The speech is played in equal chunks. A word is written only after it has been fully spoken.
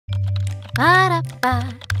What's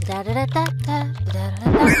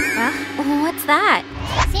that?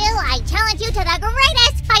 Sue, I challenge you to the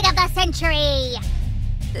greatest fight of the century!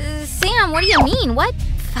 Sam, what do you mean? What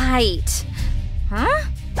fight? Huh?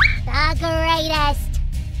 The greatest!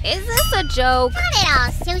 Is this a joke? Not at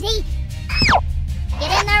all, Susie!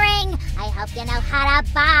 Get in the ring! I hope you know how to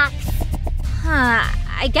box! Huh,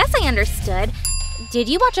 I guess I understood. Did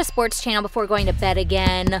you watch a sports channel before going to bed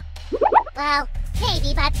again? Well,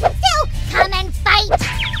 maybe, but still, come and fight!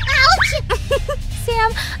 Ouch!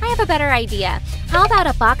 Sam, I have a better idea. How about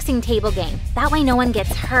a boxing table game? That way no one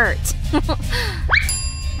gets hurt. Oh,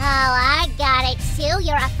 I got it, Sue.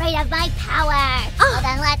 You're afraid of my power. Well,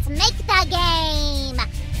 then let's make the game.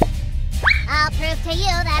 I'll prove to you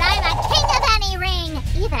that I'm a king of any ring,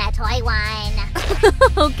 even a toy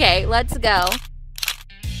one. Okay, let's go.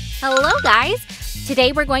 Hello, guys.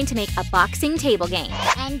 Today we're going to make a boxing table game.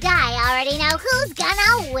 And I already know who's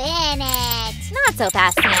gonna win it. Not so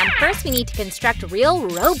fast, Sam. First, we need to construct real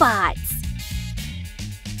robots.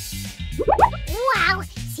 Wow,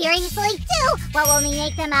 seriously, Sue? What will we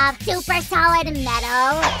make them of? Super solid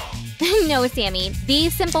metal? No, Sammy.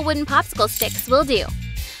 These simple wooden popsicle sticks will do.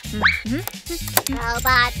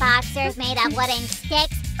 Robot boxers made of wooden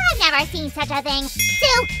sticks? I've never seen such a thing.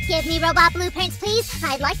 Sue, give me robot blueprints, please.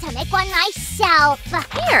 I'd like to make one myself.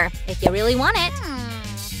 Here, if you really want it.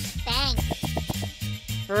 Thanks.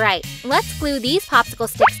 Right, let's glue these popsicle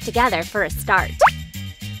sticks together for a start.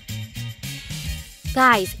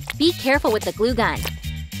 Guys, be careful with the glue gun.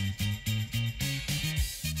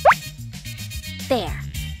 There.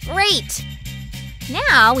 Great!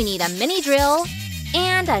 Now we need a mini drill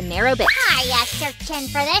and a narrow bit. Are you searching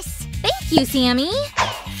for this? Thank you, Sammy!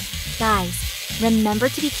 Guys, remember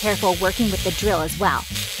to be careful working with the drill as well.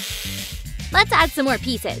 Let's add some more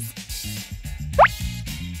pieces.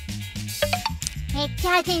 It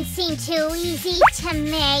doesn't seem too easy to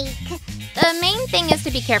make. The main thing is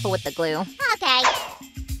to be careful with the glue. Okay.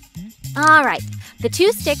 All right, the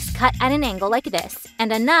two sticks cut at an angle like this,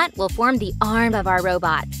 and a nut will form the arm of our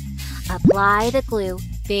robot. Apply the glue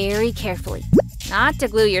very carefully, not to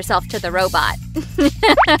glue yourself to the robot.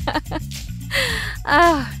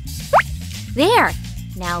 There,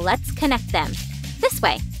 now let's connect them. This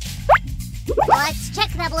way. Let's check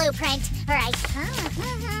the blueprint. All right.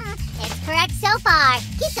 It's correct so far.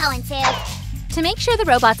 Keep going, Sue. To make sure the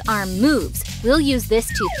robot's arm moves, we'll use this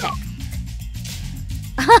toothpick.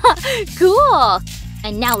 Cool!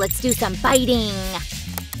 And now let's do some biting.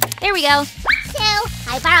 There we go. Sue,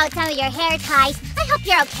 I borrowed some of your hair ties. I hope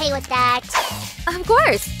you're okay with that. Of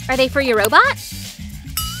course. Are they for your robot?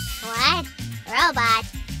 What? Robot?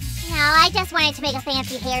 No, I just wanted to make a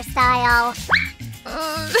fancy hairstyle.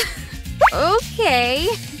 Okay.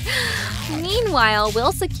 Meanwhile,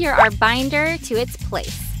 we'll secure our binder to its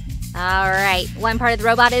place. All right, one part of the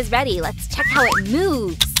robot is ready. Let's check how it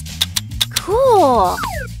moves. Cool.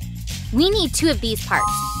 We need two of these parts.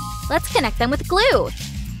 Let's connect them with glue.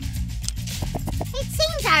 It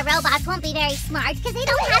seems our robots won't be very smart because they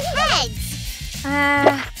don't have heads.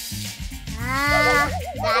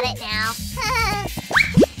 Got it now.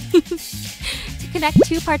 To connect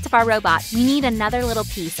two parts of our robot, we need another little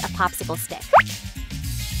piece of popsicle stick.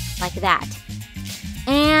 Like that.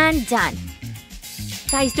 And done.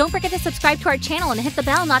 Guys, don't forget to subscribe to our channel and hit the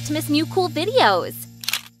bell not to miss new cool videos.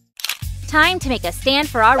 Time to make a stand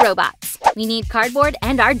for our robots. We need cardboard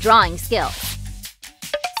and our drawing skills.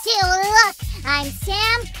 Sue, look! I'm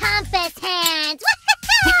Sam Compass Hands!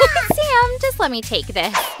 Sam, just let me take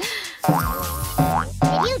this.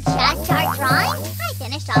 Did you just start drawing? I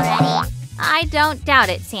finished already. I don't doubt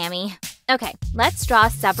it, Sammy. Okay, let's draw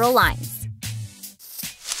several lines.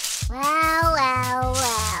 Well.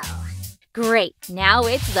 Great, now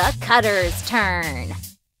it's the cutter's turn.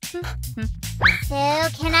 Sue,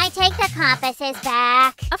 can I take the compasses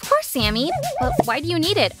back? Of course, Sammy. But why do you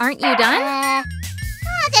need it? Aren't you done? I'll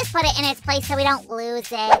just put it in its place so we don't lose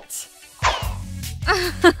it.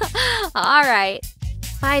 All right.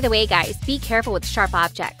 By the way, guys, be careful with sharp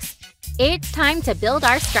objects. It's time to build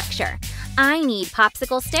our structure. I need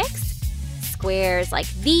popsicle sticks, squares like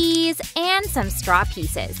these, and some straw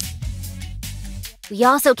pieces. We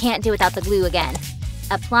also can't do without the glue again.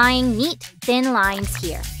 Applying neat, thin lines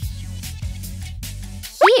here.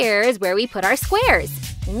 Here's where we put our squares.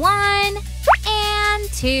 1 and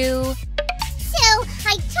 2. Sue,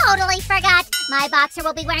 I totally forgot. My boxer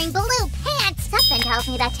will be wearing blue pants. Something tells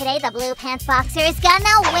me that today the blue pants boxer is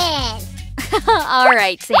gonna win. All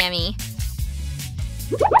right, Sammy.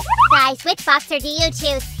 Guys, which boxer do you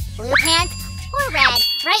choose? Blue pants or red?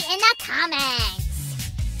 Write in the comments.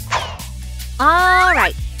 All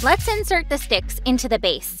right, let's insert the sticks into the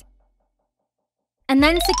base. And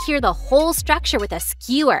then secure the whole structure with a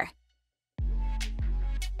skewer.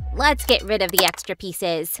 Let's get rid of the extra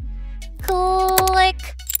pieces.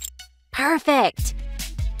 Click. Perfect.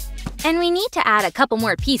 And we need to add a couple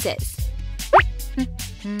more pieces.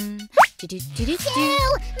 Sue,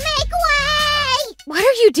 make way! What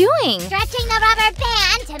are you doing? Stretching the rubber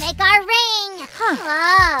band to make our ring. Huh.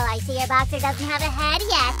 Oh, I see your boxer doesn't have a head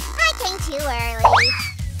yet. I came too early.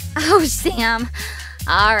 Oh, Sam.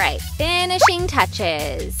 All right, finishing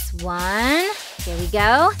touches. 1, here we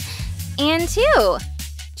go, and 2.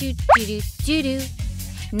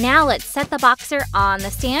 Now let's set the boxer on the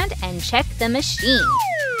stand and check the machine.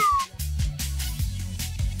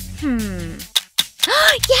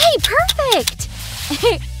 Yay, perfect!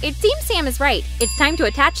 It seems Sam is right. It's time to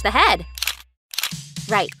attach the head.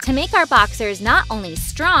 Right, to make our boxers not only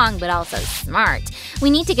strong, but also smart, we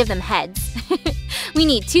need to give them heads. We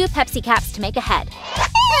need 2 Pepsi caps to make a head.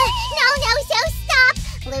 No, so stop!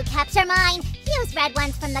 Blue caps are mine. Use red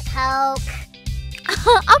ones from the Coke.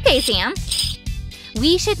 Okay, Sam.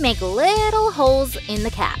 We should make little holes in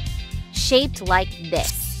the cap, shaped like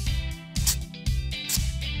this.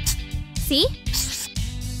 See?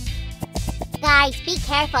 Guys, be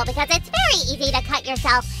careful because it's very easy to cut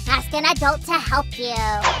yourself. Ask an adult to help you.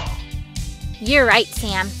 You're right,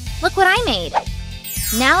 Sam. Look what I made.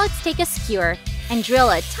 Now let's take a skewer and drill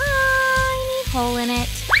a tiny hole in it.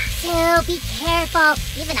 Sue, be careful.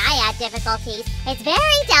 Even I had difficulties. It's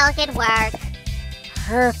very delicate work.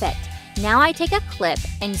 Perfect. Now I take a clip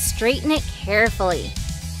and straighten it carefully.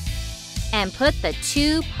 And put the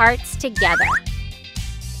 2 parts together.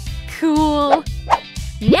 Cool.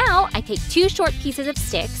 Now I take 2 short pieces of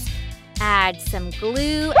sticks, add some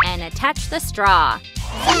glue, and attach the straw.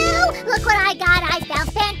 Sue, look what I got. I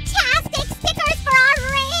found fantastic stickers for our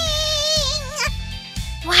ring.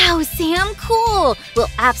 Wow, Sam, cool.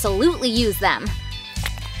 We'll absolutely use them.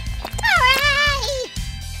 Hooray!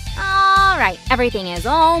 All right, everything is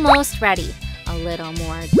almost ready. A little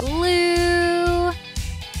more glue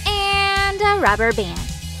and a rubber band.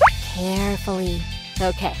 Carefully.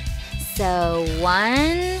 Okay, so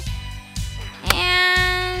 1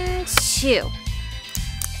 and 2.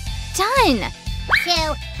 Done!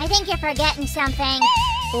 Sue, I think you're forgetting something.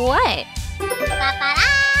 What? Ba-ba-da!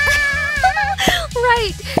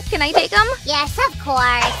 Right, can I take them? Yes, of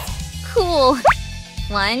course. Cool.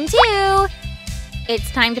 1, 2.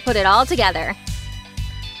 It's time to put it all together.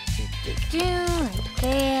 Right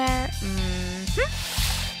there.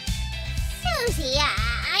 Susie,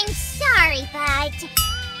 I'm sorry, but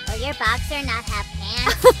will your boxer not have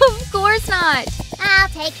pants? Of course not. I'll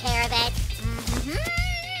take care of it.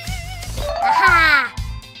 Aha!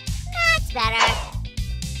 That's better.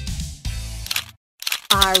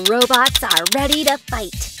 Our robots are ready to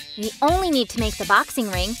fight. We only need to make the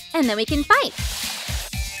boxing ring, and then we can fight.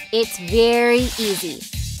 It's very easy.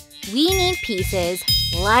 We need pieces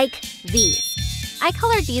like these. I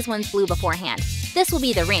colored these ones blue beforehand. This will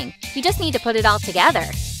be the ring. We just need to put it all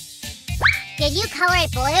together. Did you color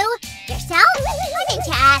it blue? Yourself? Why didn't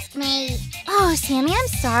you ask me? Oh, Sammy, I'm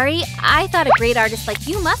sorry. I thought a great artist like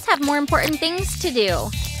you must have more important things to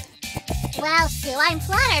do. Well, Sue, I'm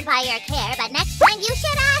flattered by your care, but next time you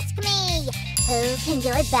should ask me. Who can do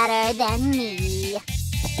it better than me?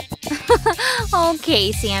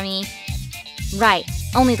 Okay, Sammy. Right,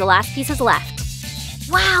 only the last piece is left.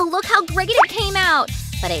 Wow, look how great it came out!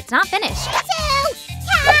 But it's not finished. Sue,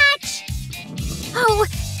 catch! Oh,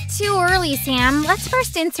 too early, Sam. Let's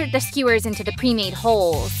first insert the skewers into the pre-made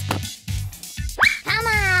holes. Come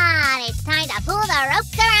on, it's time to pull the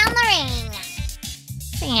ropes around the ring.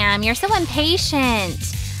 Sam, you're so impatient.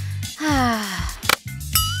 Ugh,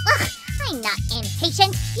 I'm not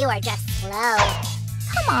impatient. You are just slow.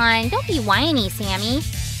 Come on, don't be whiny, Sammy.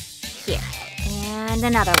 Here, and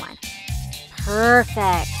another one.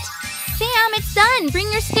 Perfect. Sam, it's done.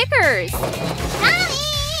 Bring your stickers. Mommy!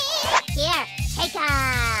 Here, take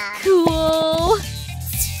them. Cool.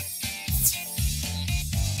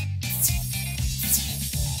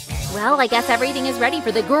 Well, I guess everything is ready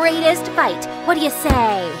for the greatest fight. What do you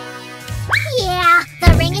say? Yeah,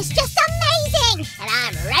 the ring is just amazing, and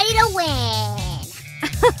I'm ready to win.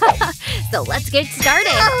 So let's get started.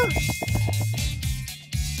 Oh.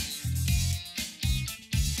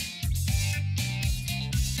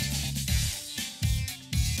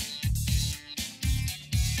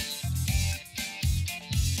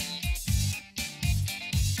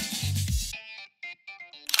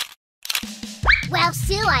 Well,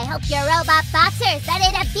 Sue, I hope your robot boxer is ready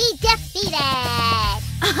to be defeated.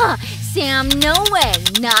 Sam, no way.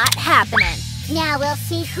 Not happening. Now we'll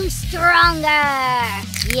see who's stronger.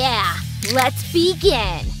 Yeah, let's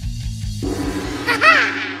begin. Ha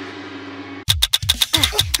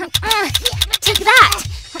Take that!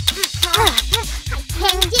 I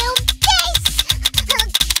can do this!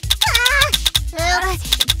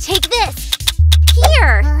 Take this!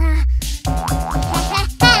 Here! Miss.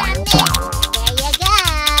 There you go!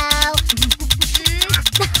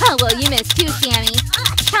 Oh, well, you missed too, Sammy.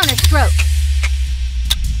 Counter stroke.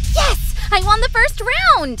 Yes! I won the first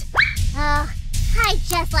round! Oh, I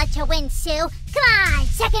just let you win, Sue. Come on,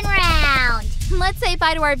 second round! Let's say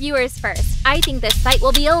bye to our viewers first. I think this fight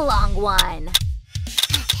will be a long one.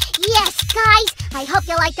 Yes, guys! I hope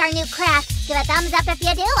you liked our new craft. Give a thumbs up if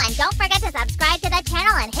you do, and don't forget to subscribe to the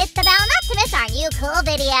channel and hit the bell not to miss our new cool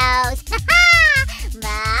videos.